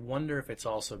 And I wonder if it's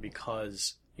also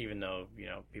because, even though,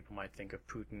 people might think of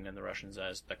Putin and the Russians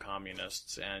as the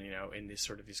communists and, in these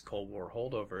sort of these Cold War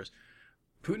holdovers,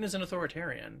 Putin is an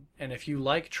authoritarian. And if you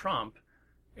like Trump,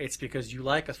 it's because you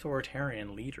like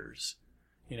authoritarian leaders,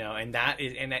 and that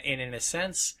is, and in a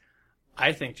sense,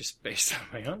 I think just based on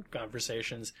my own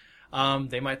conversations,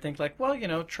 they might think like, well,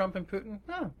 Trump and Putin,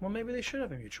 maybe they should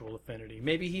have a mutual affinity.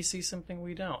 Maybe he sees something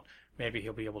we don't. Maybe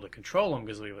he'll be able to control them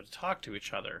because they'll be able to talk to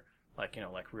each other like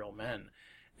real men.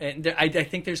 And I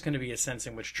think there's going to be a sense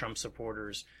in which Trump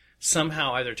supporters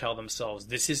somehow either tell themselves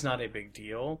this is not a big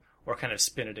deal or kind of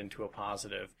spin it into a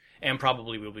positive, and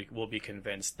probably will be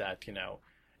convinced that,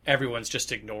 everyone's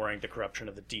just ignoring the corruption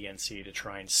of the DNC to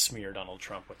try and smear Donald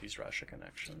Trump with these Russia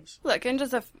connections. Look, and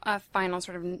just a final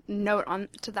sort of note on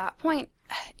to that point.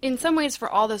 in some ways, for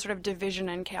all the sort of division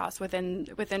and chaos within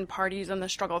parties and the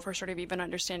struggle for sort of even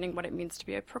understanding what it means to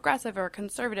be a progressive or a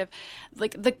conservative,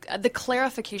 like the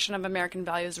clarification of American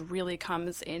values really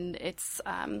comes in its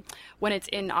when it's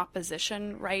in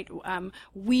opposition, right?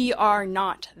 We are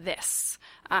not this.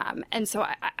 And so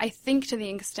I think to the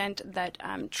extent that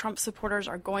Trump supporters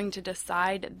are going to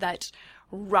decide that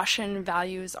Russian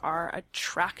values are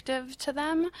attractive to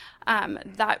them,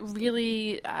 that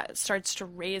really starts to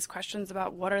raise questions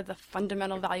about what are the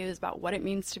fundamental values, about what it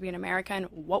means to be an American,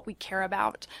 what we care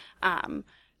about.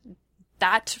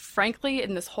 That, frankly,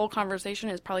 in this whole conversation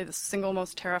is probably the single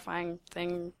most terrifying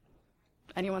thing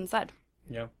anyone said.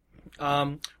 Yeah. We're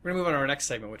going to move on to our next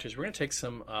segment, which is we're going to take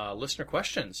some listener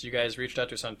questions. You guys reached out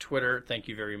to us on Twitter. Thank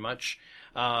you very much.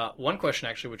 One question,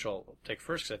 actually, which I'll take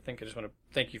first, because I just want to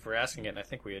thank you for asking it, and I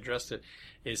think we addressed it,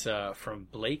 is from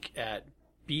Blake at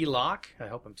BLock. I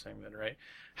hope I'm saying that right.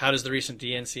 How does the recent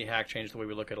DNC hack change the way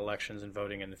we look at elections and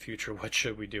voting in the future? What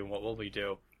should we do and what will we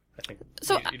do? I think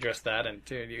you addressed that, and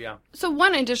yeah. So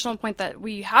one additional point that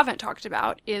we haven't talked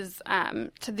about is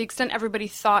to the extent everybody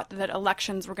thought that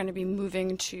elections were going to be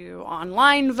moving to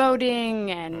online voting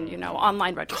and,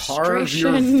 online registration. Carve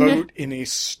your vote in a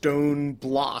stone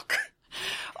block.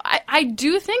 I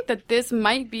do think that this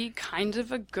might be kind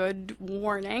of a good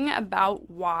warning about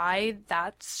why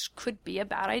that could be a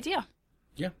bad idea.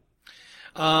 Yeah.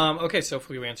 Okay, so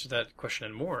hopefully we answered that question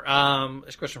and more.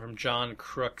 This question from John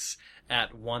Crooks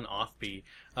at One Offbee.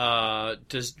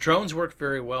 Does drones work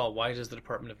very well? Why does the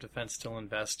Department of Defense still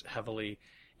invest heavily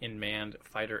in manned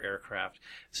fighter aircraft?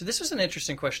 So this was an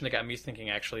interesting question that got me thinking,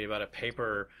 actually, about a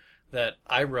paper that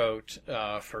I wrote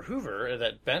for Hoover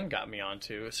that Ben got me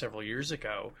onto several years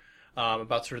ago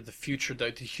about sort of the future,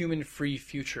 the human-free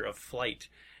future of flight.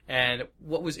 And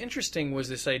what was interesting was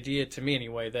this idea, to me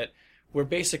anyway, that we're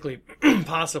basically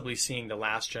possibly seeing the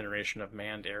last generation of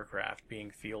manned aircraft being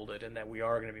fielded, and that we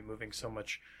are going to be moving so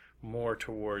much more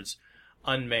towards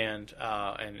unmanned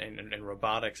and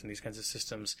robotics and these kinds of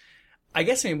systems. I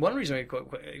guess, one reason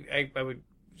I would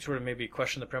sort of maybe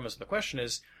question the premise of the question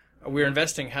is we're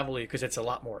investing heavily because it's a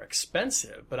lot more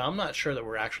expensive, but I'm not sure that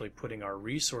we're actually putting our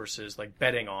resources, like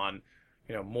betting on,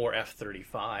 more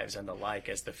F-35s and the like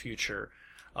as the future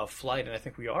of flight, and I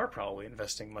think we are probably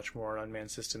investing much more in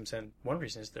unmanned systems, and one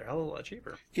reason is they're a hell of a lot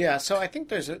cheaper. Yeah, so I think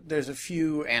there's a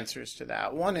few answers to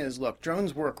that. One is, look,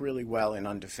 drones work really well in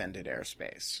undefended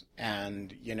airspace,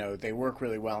 and they work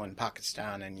really well in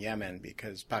Pakistan and Yemen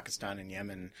because Pakistan and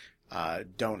Yemen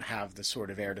don't have the sort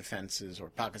of air defenses, or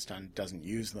Pakistan doesn't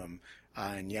use them,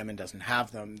 and Yemen doesn't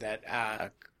have them,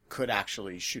 that could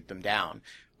actually shoot them down.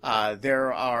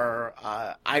 There are,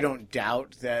 I don't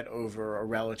doubt that over a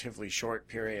relatively short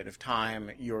period of time,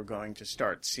 you're going to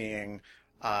start seeing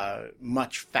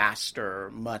much faster,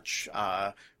 much,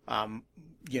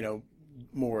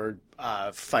 more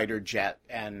fighter jet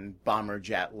and bomber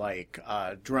jet-like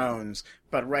drones.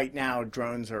 But right now,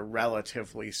 drones are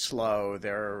relatively slow.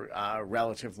 They're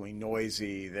relatively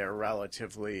noisy. They're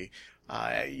relatively,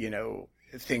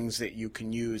 things that you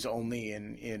can use only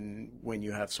in when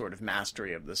you have sort of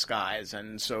mastery of the skies.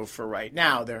 And so for right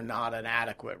now, they're not an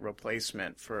adequate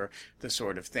replacement for the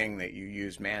sort of thing that you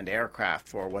use manned aircraft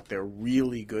for. What they're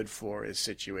really good for is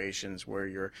situations where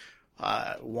you're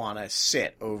want to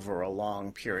sit over a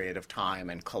long period of time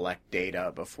and collect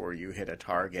data before you hit a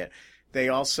target. They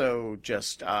also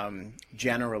just,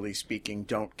 generally speaking,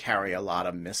 don't carry a lot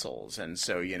of missiles. And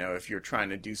so, if you're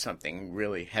trying to do something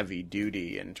really heavy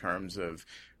duty in terms of,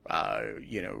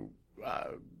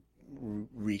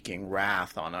 wreaking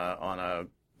wrath on a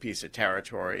piece of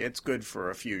territory, it's good for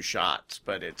a few shots,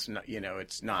 but it's not,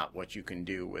 it's not what you can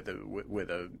do with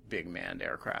a big manned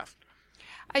aircraft.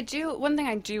 One thing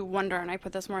I do wonder, and I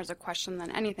put this more as a question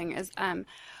than anything, is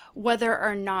whether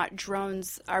or not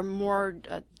drones are more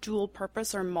dual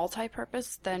purpose or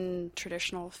multi-purpose than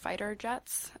traditional fighter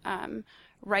jets.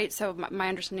 Right? So my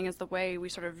understanding is the way we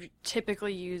sort of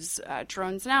typically use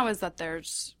drones now is that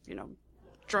there's,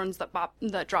 drones that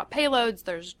drop payloads,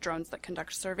 there's drones that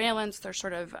conduct surveillance, they're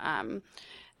sort of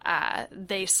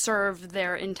they serve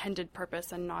their intended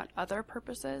purpose and not other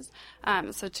purposes.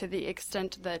 So to the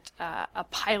extent that a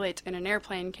pilot in an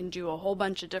airplane can do a whole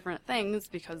bunch of different things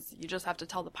because you just have to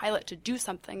tell the pilot to do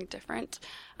something different,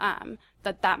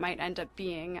 that might end up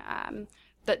being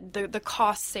that the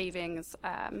cost savings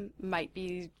might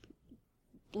be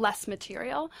less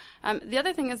material. The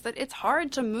other thing is that it's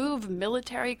hard to move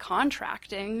military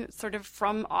contracting sort of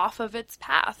from off of its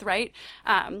path, right?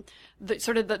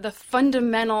 The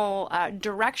fundamental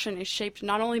direction is shaped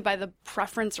not only by the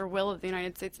preference or will of the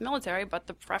United States military, but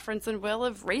the preference and will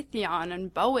of Raytheon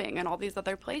and Boeing and all these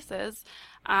other places.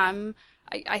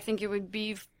 I think it would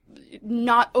be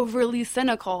not overly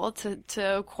cynical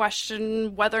to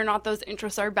question whether or not those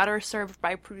interests are better served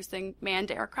by producing manned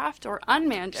aircraft or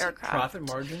unmanned aircraft. Profit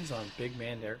margins on big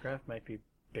manned aircraft might be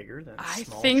bigger than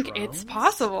small I think drones. it's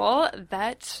possible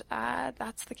that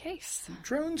that's the case.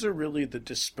 Drones are really the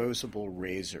disposable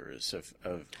razors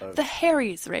of The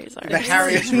Harry's razor. the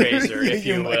Harry's razor, if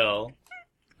you might- will.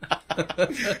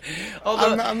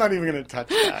 Although, I'm not even going to touch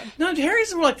that. no,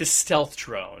 Harry's more like the stealth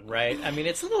drone, right? I mean,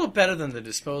 it's a little better than the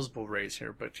disposable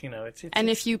razor, but, you know, it's And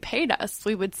if you paid us,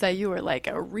 we would say you were like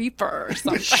a reaper or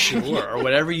something. sure, or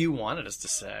whatever you wanted us to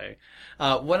say.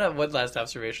 One last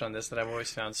observation on this that I've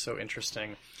always found so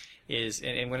interesting is,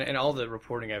 in all the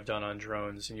reporting I've done on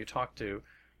drones, and you talk to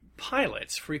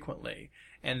pilots frequently,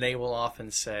 and they will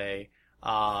often say,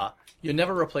 you'll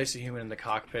never replace a human in the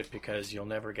cockpit because you'll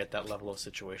never get that level of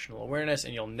situational awareness,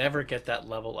 and you'll never get that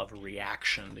level of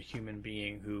reaction, the human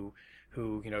being who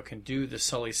you know, can do the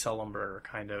Sully Sullenberger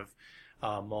kind of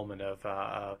moment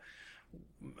of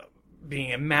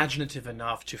being imaginative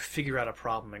enough to figure out a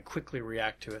problem and quickly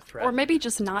react to a threat. Or maybe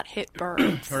just not hit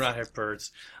birds. Or not hit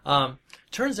birds.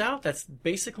 Turns out that's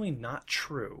basically not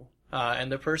true.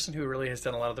 And the person who really has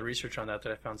done a lot of the research on that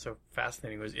I found so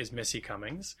fascinating is Missy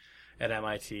Cummings at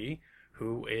MIT,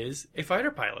 who is a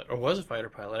fighter pilot, or was a fighter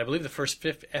pilot. I believe the first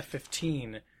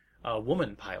F-15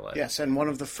 woman pilot. Yes, and one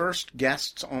of the first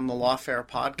guests on the Lawfare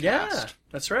podcast. Yeah,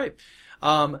 that's right.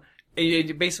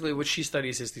 Basically, what she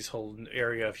studies is this whole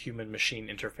area of human-machine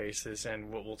interfaces,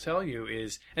 and what we'll tell you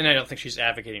is, and I don't think she's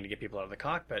advocating to get people out of the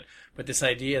cockpit, but this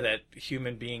idea that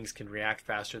human beings can react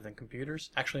faster than computers,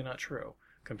 actually not true.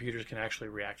 Computers can actually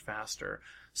react faster.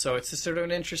 So it's sort of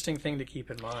an interesting thing to keep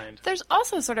in mind. There's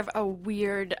also sort of a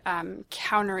weird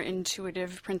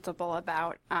counterintuitive principle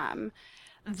about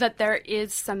that there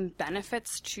is some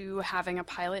benefits to having a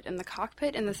pilot in the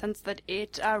cockpit, in the sense that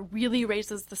it really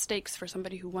raises the stakes for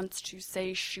somebody who wants to,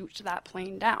 say, shoot that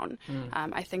plane down.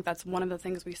 I think that's one of the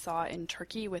things we saw in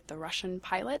Turkey with the Russian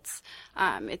pilots.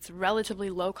 It's relatively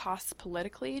low cost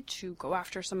politically to go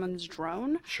after someone's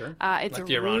drone. Sure. It's Like a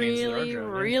the Iranians with their really,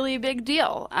 drone, yeah. really big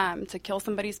deal to kill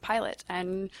somebody's pilot.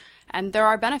 And there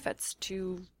are benefits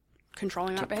to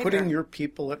controlling that behavior. Putting your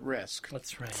people at risk.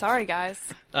 That's right. Sorry, guys.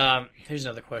 Here's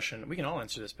another question. We can all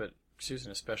answer this, but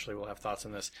Susan especially will have thoughts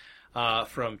on this.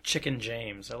 From Chicken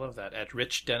James. I love that. At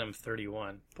Rich Denham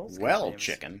 31. Both good Well, names.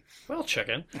 chicken. Well,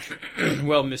 chicken.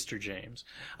 Well, Mr. James.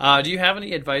 Do you have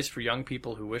any advice for young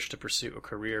people who wish to pursue a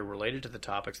career related to the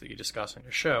topics that you discuss on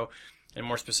your show? And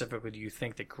more specifically, do you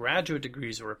think that graduate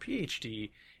degrees or a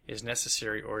PhD is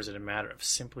necessary, or is it a matter of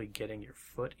simply getting your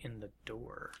foot in the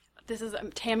door? This is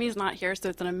Tammy's not here, so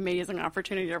it's an amazing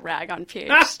opportunity to rag on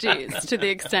PhDs to the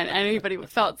extent anybody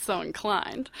felt so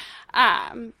inclined.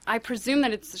 I presume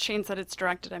that Shane said it's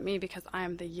directed at me because I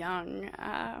am the young.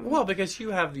 Well, because you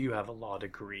have a law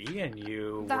degree, and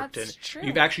you worked in. That's true.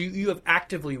 You have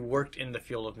actively worked in the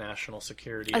field of national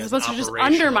security as opposed to just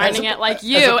operational- undermining it like as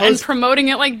you and opposed- promoting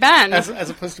it like Ben. As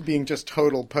opposed to being just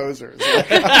total posers.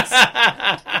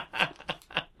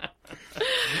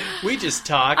 We just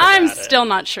talk about I'm it. still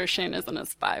not sure Shane isn't a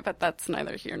spy, but that's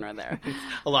neither here nor there.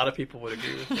 A lot of people would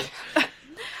agree with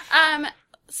you.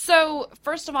 So,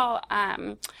 first of all,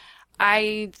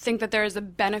 I think that there is a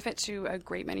benefit to a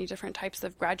great many different types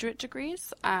of graduate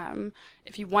degrees.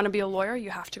 If you want to be a lawyer, you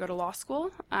have to go to law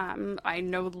school. I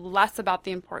know less about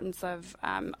the importance of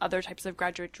other types of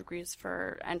graduate degrees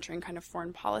for entering kind of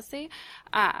foreign policy.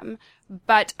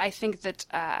 But I think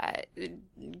that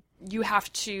you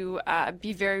have to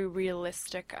be very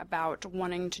realistic about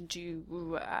wanting to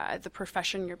do the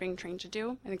profession you're being trained to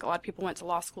do. I think a lot of people went to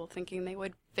law school thinking they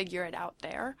would figure it out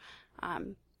there.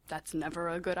 That's never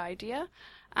a good idea.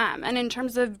 And in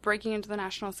terms of breaking into the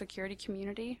national security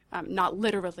community, not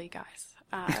literally, guys,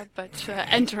 but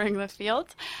entering the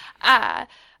field, I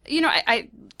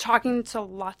talking to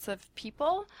lots of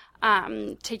people,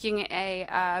 taking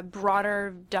a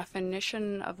broader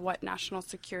definition of what national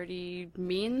security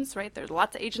means, right? There's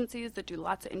lots of agencies that do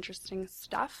lots of interesting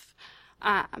stuff.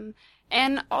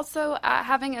 And also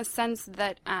having a sense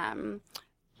that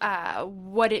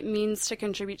what it means to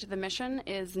contribute to the mission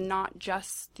is not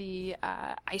just the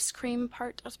ice cream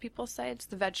part, as people say, it's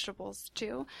the vegetables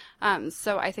too.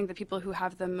 So I think the people who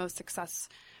have the most success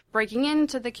breaking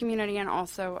into the community and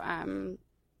also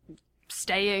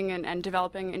staying and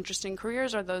developing interesting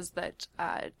careers are those that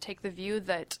take the view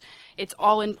that it's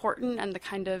all important, and the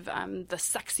kind of the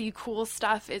sexy, cool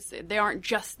stuff they aren't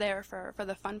just there for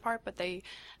the fun part, but they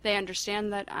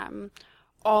understand that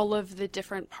all of the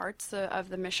different parts of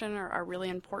the mission are really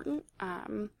important.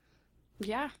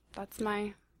 Yeah, that's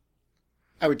my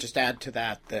I would just add to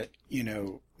that,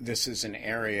 this is an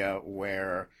area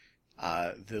where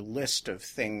the list of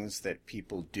things that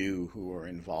people do who are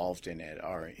involved in it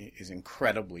is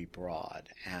incredibly broad.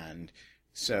 And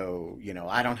so,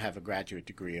 I don't have a graduate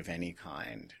degree of any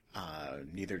kind.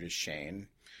 Neither does Shane.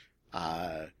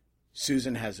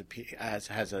 Susan has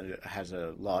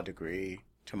a law degree.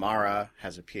 Tamara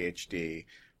has a PhD.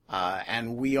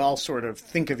 And we all sort of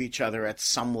think of each other at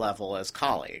some level as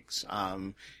colleagues.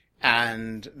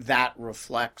 And that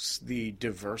reflects the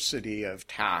diversity of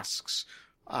tasks.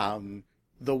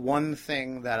 The one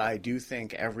thing that I do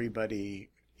think everybody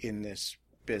in this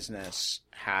business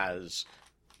has,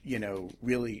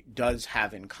 really does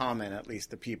have in common, at least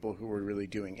the people who are really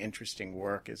doing interesting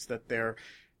work, is that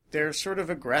they're sort of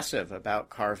aggressive about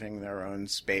carving their own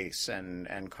space and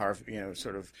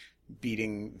sort of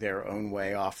beating their own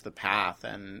way off the path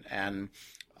and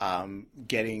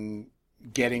getting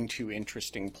to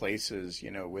interesting places,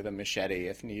 with a machete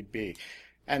if need be.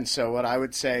 And so what I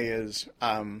would say is,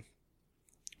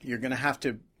 you're going to have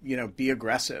to, be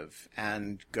aggressive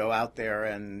and go out there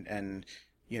and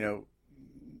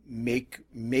make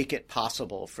it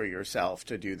possible for yourself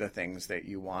to do the things that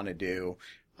you want to do,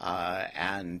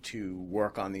 and to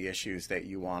work on the issues that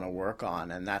you want to work on.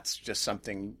 And that's just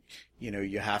something,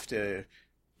 you have to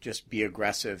just be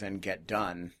aggressive and get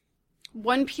done.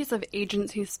 One piece of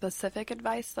agency-specific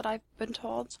advice that I've been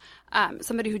told,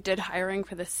 somebody who did hiring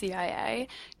for the CIA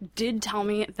did tell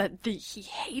me that he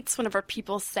hates whenever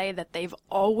people say that they've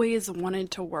always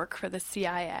wanted to work for the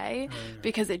CIA,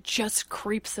 because it just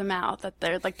creeps him out that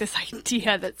they're like this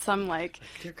idea that some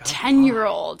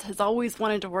 10-year-old has always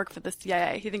wanted to work for the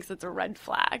CIA. He thinks it's a red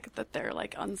flag that they're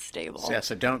unstable. Yeah,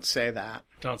 so don't say that.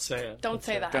 Don't say it. Don't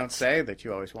say that. Don't say that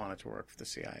you always wanted to work for the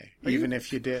CIA, even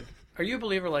if you did. Are you a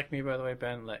believer like me, by the way,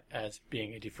 Ben, that as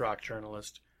being a defrocked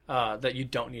journalist, that you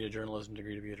don't need a journalism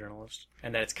degree to be a journalist,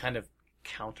 and that it's kind of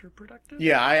counterproductive?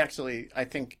 Yeah, I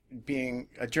think being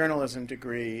a journalism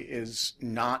degree is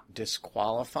not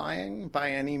disqualifying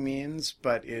by any means,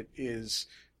 but it is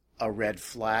a red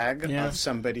flag of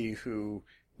somebody who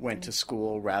went to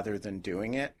school rather than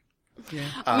doing it. Yeah.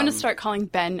 I'm going to start calling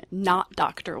Ben not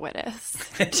Dr. Wittes.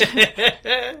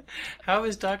 How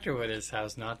is Dr. Wittes?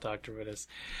 How's not Dr. Wittes?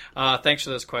 Thanks for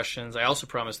those questions. I also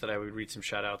promised that I would read some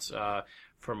shout-outs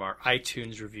from our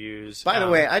iTunes reviews. By the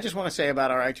way, I just want to say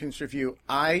about our iTunes review,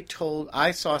 I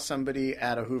saw somebody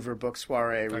at a Hoover Book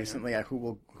Soiree recently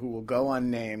who will go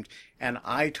unnamed, and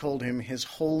I told him his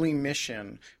holy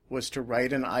mission was to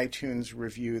write an iTunes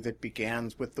review that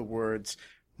begins with the words,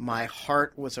 "My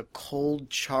heart was a cold,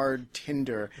 charred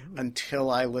tinder until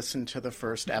I listened to the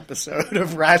first episode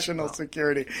of Rational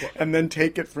Security," and then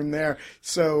take it from there.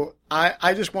 So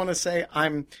I just want to say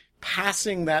I'm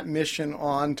passing that mission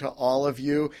on to all of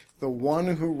you. The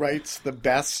one who writes the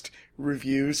best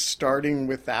reviews, starting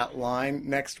with that line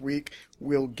next week,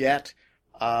 will get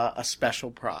a special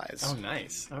prize. Oh,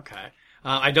 nice. Okay.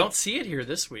 I don't see it here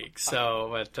this week,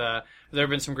 but there have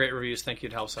been some great reviews. Thank you.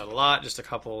 It helps out a lot. Just a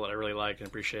couple that I really liked and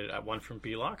appreciated. One from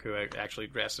B-Lock, who actually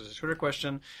asked us a Twitter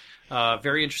question.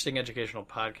 Very interesting educational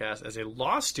podcast. As a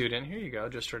law student, here you go,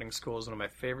 just starting school is one of my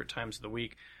favorite times of the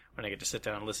week when I get to sit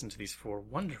down and listen to these four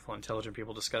wonderful, intelligent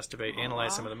people discuss, debate,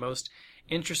 analyze some of the most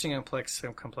interesting and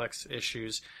complex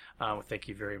issues. Thank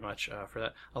you very much for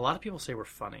that. A lot of people say we're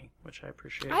funny, which I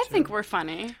appreciate. I think we're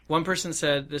funny. One person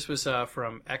said, this was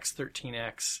from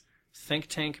X13X, Think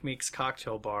Tank Meeks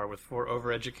Cocktail Bar with 4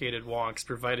 overeducated wonks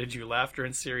provided you laughter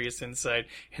and serious insight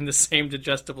in the same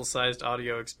digestible-sized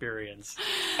audio experience.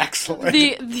 Excellent.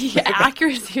 The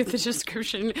accuracy of the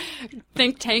description,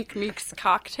 Think Tank Meeks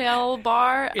Cocktail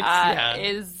Bar,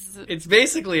 is... It's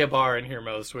basically a bar in here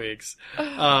most weeks.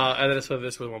 And then so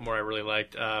this was one more I really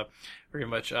liked, very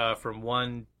much from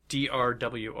one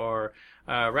DRWR.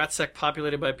 RatSec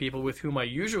populated by people with whom I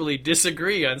usually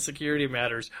disagree on security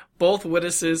matters. Both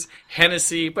Witnesses,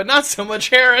 Hennessy, but not so much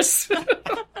Harris.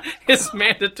 It's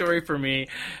mandatory for me,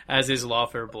 as is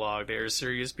Lawfare blog. They are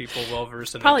serious people,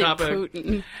 well-versed in the topic.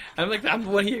 Putin. I'm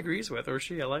what he agrees with, or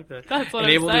she. I like that. That's what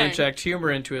and able I'm saying. to inject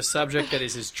humor into a subject that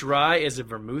is as dry as a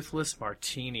vermouthless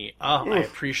martini. Oh, I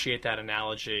appreciate that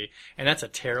analogy. And that's a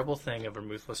terrible thing, a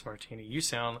vermouthless martini. You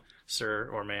sound, sir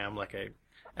or ma'am, like a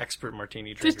expert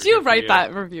martini drinker. Did you write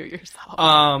that review yourself?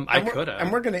 I could have.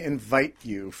 And we're going to invite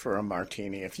you for a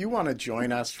martini. If you want to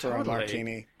join us for a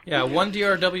martini. Yeah,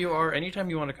 1DRWR. Anytime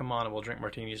you want to come on and we'll drink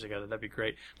martinis together, that'd be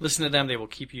great. Listen to them. They will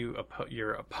keep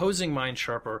your opposing mind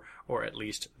sharper, or at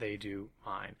least they do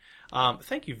mine.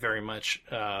 Thank you very much,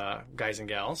 guys and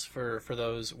gals, for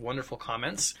those wonderful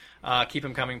comments. Keep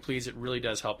them coming, please. It really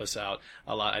does help us out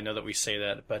a lot. I know that we say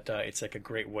that, but it's like a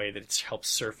great way that it helps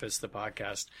surface the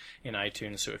podcast in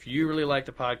iTunes. So if you really like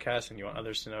the podcast and you want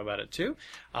others to know about it too,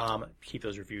 keep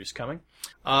those reviews coming.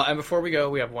 And before we go,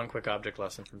 we have one quick object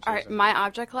lesson from Susan. All right, my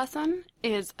object lesson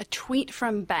is a tweet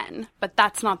from Ben, but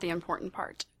that's not the important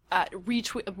part.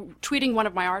 Tweeting one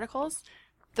of my articles,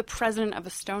 the president of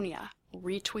Estonia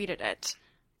retweeted it.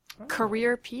 Oh.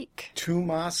 Career peak.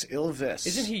 Tuomas Ilves.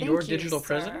 Isn't he your digital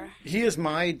president? He is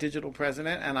my digital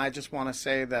president, and I just want to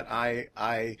say that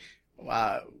I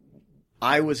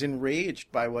was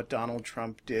enraged by what Donald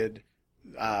Trump did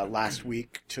last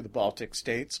week to the Baltic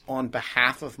states on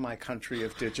behalf of my country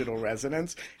of digital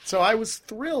residents. So I was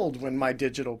thrilled when my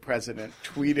digital president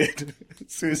tweeted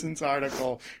Susan's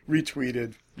article,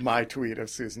 retweeted my tweet of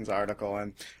Susan's article,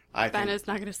 and Ben is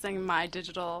not going to sing my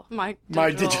digital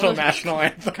national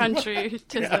anthem. Country,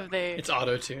 'tis of thee. It's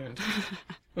auto-tuned.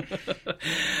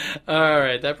 All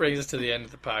right, that brings us to the end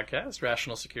of the podcast.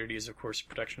 Rational Security is, of course, a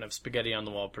production of Spaghetti on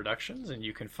the Wall Productions, and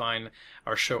you can find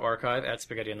our show archive at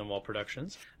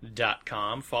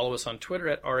spaghettionthewallproductions.com. Follow us on Twitter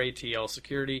at RATL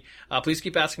Security. Please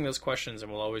keep asking those questions,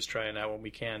 and we'll always try and when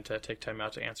we can to take time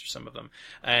out to answer some of them.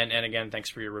 And again, thanks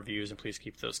for your reviews, and please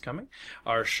keep those coming.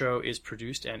 Our show is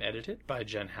produced and edited by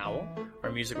Jen Howell.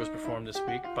 Our music was performed this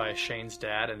week by Shane's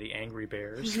dad and the Angry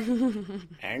Bears.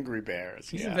 Angry Bears.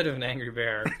 He's a bit of an angry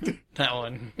bear. That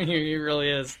one. He really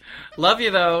is. Love you,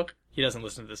 though. He doesn't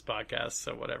listen to this podcast,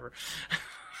 so whatever.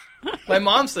 My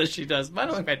mom says she does, but I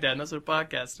don't think my dad knows what a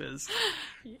podcast is.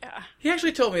 Yeah. He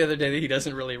actually told me the other day that he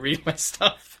doesn't really read my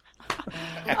stuff.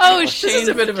 This is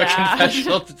a bit of a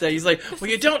confessional today. He's like, well,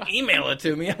 you don't email it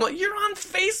to me. I'm like, you're on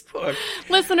Facebook.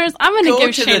 Listeners, I'm going to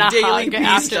give Shane a hug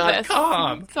after this.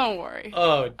 .com. Don't worry.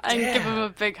 Oh, damn. I can give him a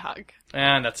big hug.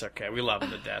 And that's okay. We love him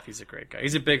to death. He's a great guy.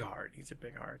 He's a big heart.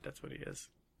 That's what he is.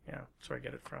 Yeah, that's where I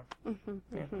get it from.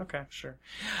 Yeah, okay, sure.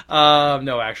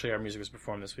 No, actually, our music was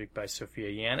performed this week by Sophia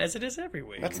Yan, as it is every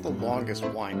week. That's the longest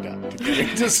wind-up to get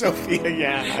into Sophia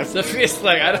Yan. Sophia's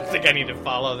like, I don't think I need to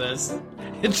follow this.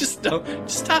 Just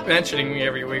stop mentioning me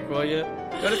every week, will you?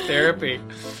 Go to therapy.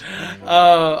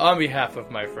 On behalf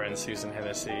of my friends Susan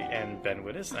Hennessy and Ben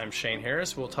Wittes, I'm Shane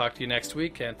Harris. We'll talk to you next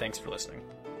week, and thanks for listening.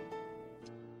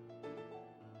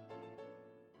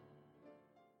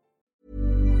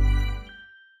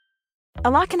 A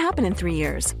lot can happen in 3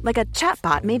 years, like a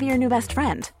chatbot may be your new best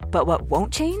friend. But what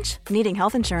won't change? Needing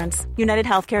health insurance. United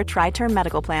Healthcare Tri-Term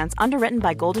Medical Plans, underwritten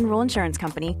by Golden Rule Insurance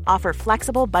Company, offer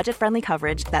flexible, budget-friendly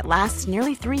coverage that lasts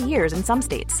nearly 3 years in some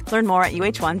states. Learn more at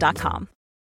UH1.com.